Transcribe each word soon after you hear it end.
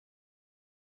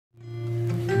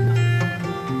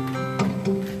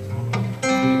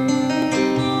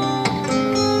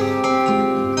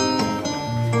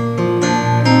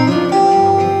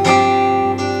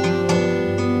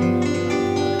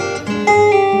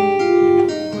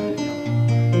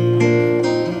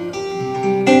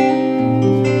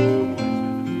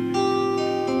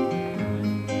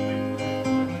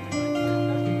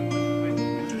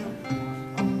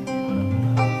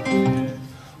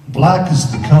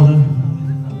color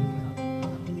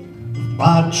of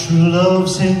my true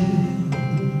love's hair.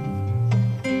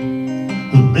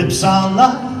 Her lips are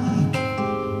like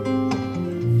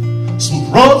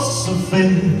some roses so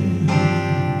fair.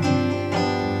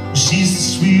 She's the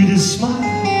sweetest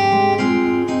smile,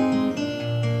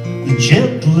 the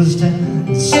gentlest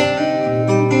dance.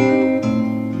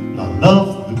 I love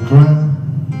the ground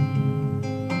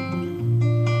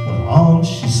where on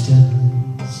she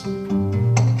stands.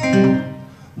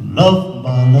 Love,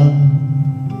 my love,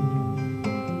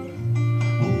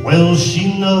 well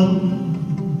she knows.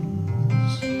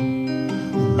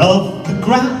 Love the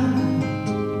ground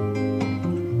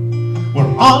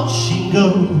where on she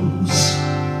goes.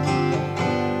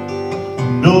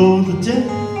 Know the day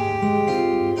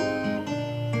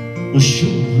will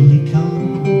surely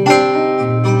come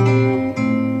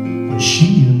when she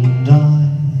and I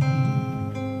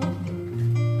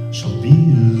shall be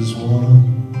as one.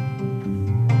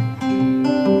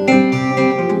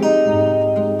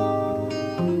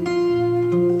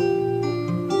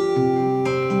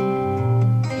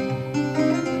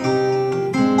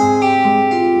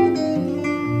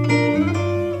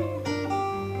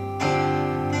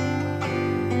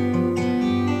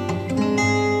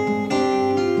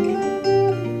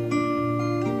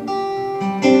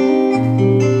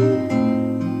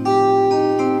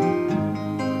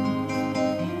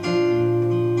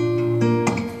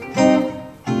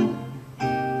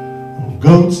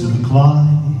 Go to the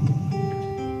Clyde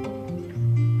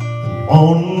and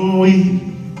morning weep,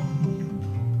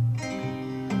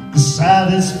 'cause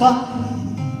satisfied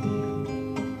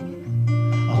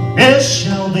I never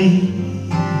shall be.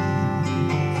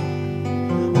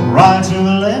 Write her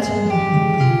a letter,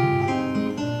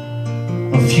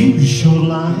 a few short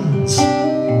lines,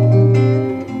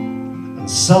 and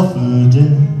suffer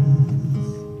death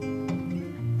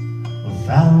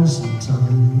 1,000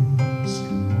 times.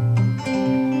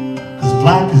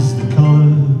 Black is the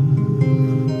color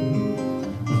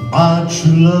of my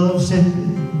true love's hair.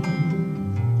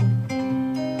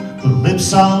 Her lips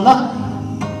are like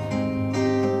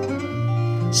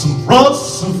some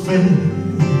roses so fair.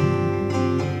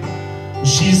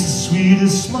 She's the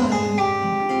sweetest smile,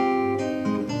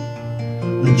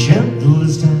 the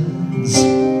gentlest hands.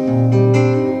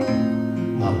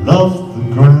 I love the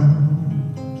ground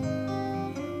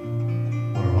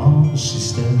where on she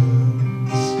stands.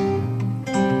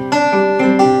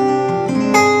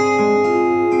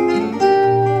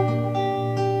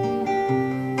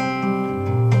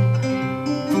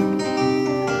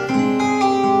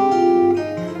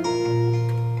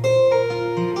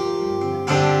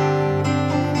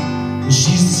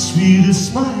 She's the sweetest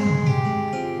smile,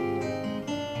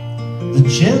 the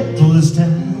gentlest